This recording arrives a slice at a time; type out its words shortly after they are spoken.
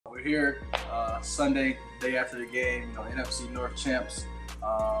We're here Sunday, day after the game, NFC North champs.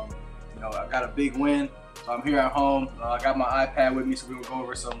 I got a big win, so I'm here at home. I got my iPad with me, so we're gonna go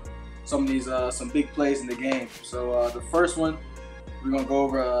over some of these some big plays in the game. So the first one, we're gonna go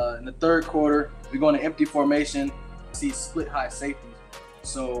over in the third quarter. We're going to empty formation. See split high safeties.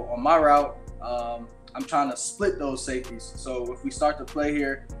 So on my route, I'm trying to split those safeties. So if we start to play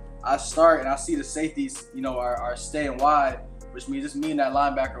here, I start and I see the safeties, are staying wide, which means it's me and that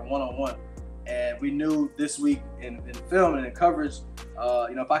linebacker one-on-one. And we knew this week in film and in coverage,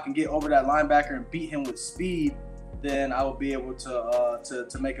 if I can get over that linebacker and beat him with speed, then I will be able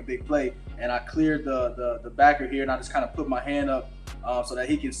to make a big play. And I cleared the backer here, and I just kind of put my hand up so that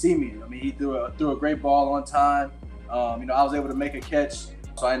he can see me. I mean, he threw a great ball on time. I was able to make a catch.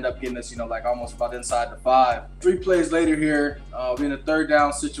 So I ended up getting this, like almost about inside the 5. 3 plays later here, we're in a third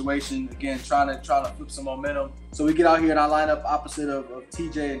down situation. Again, trying to flip some momentum. So we get out here and I line up opposite of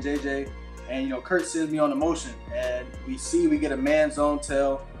TJ and JJ. And, Kurt sends me on a motion. And we get a man zone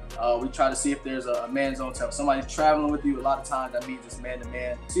tail. We try to see if there's a man zone tail. Somebody's traveling with you. A lot of times that means it's man to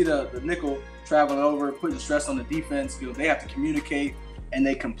man. See the nickel traveling over, putting stress on the defense. They have to communicate and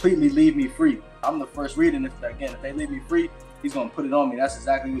they completely leave me free. I'm the first read, and if they leave me free, he's gonna put it on me. That's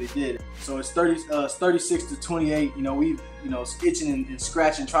exactly what he did. So it's 36-28. We itching and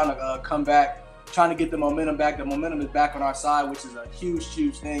scratching, trying to come back, trying to get the momentum back. The momentum is back on our side, which is a huge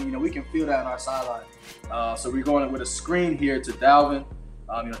thing. We can feel that on our sideline. So we're going with a screen here to Dalvin.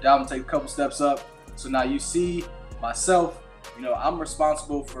 Dalvin take a couple steps up. So now you see myself. I'm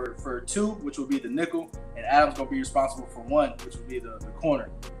responsible for 2, which will be the nickel, and Adam's gonna be responsible for 1, which will be the corner.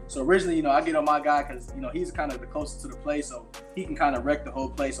 So originally, I get on my guy because, he's kind of the closest to the play, so he can kind of wreck the whole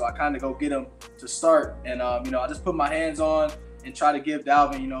play. So I kind of go get him to start, and I just put my hands on and try to give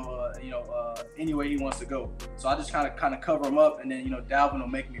Dalvin, any way he wants to go. So I just kind of cover him up, and then Dalvin will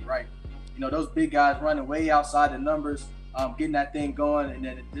make me right. Those big guys running way outside the numbers, getting that thing going, and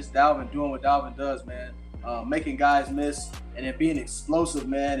then just Dalvin doing what Dalvin does, man, making guys miss, and then being explosive,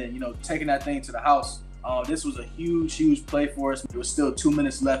 man, and taking that thing to the house. This was a huge play for us. There was still 2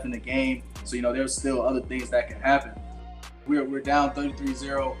 minutes left in the game, so there's still other things that can happen. We're down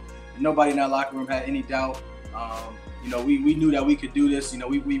 33-0, and nobody in that locker room had any doubt. We knew that we could do this.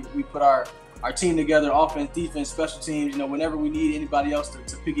 We put our team together, offense, defense, special teams. Whenever we need anybody else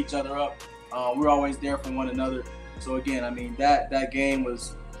to pick each other up, we're always there for one another. So again, that game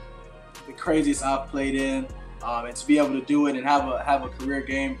was the craziest I've played in, and to be able to do it and have a career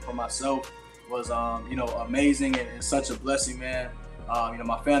game for myself was amazing and such a blessing, man.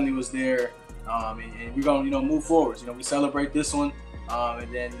 My family was there, and we're gonna move forward. We celebrate this one,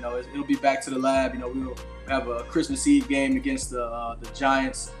 and then it'll be back to the lab. We'll have a Christmas Eve game against the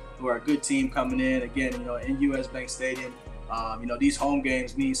Giants, who are a good team coming in again. In US Bank Stadium. These home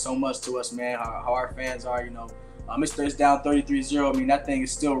games mean so much to us, man. How our fans are. It's down 33-0. That thing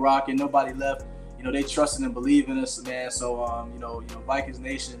is still rocking. Nobody left. They trusted and believe in us, man. So Vikings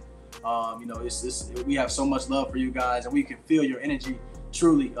Nation. We have so much love for you guys, and we can feel your energy.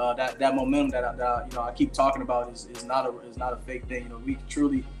 Truly, that momentum that I keep talking about is not a fake thing. We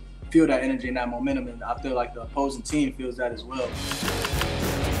truly feel that energy and that momentum, and I feel like the opposing team feels that as well.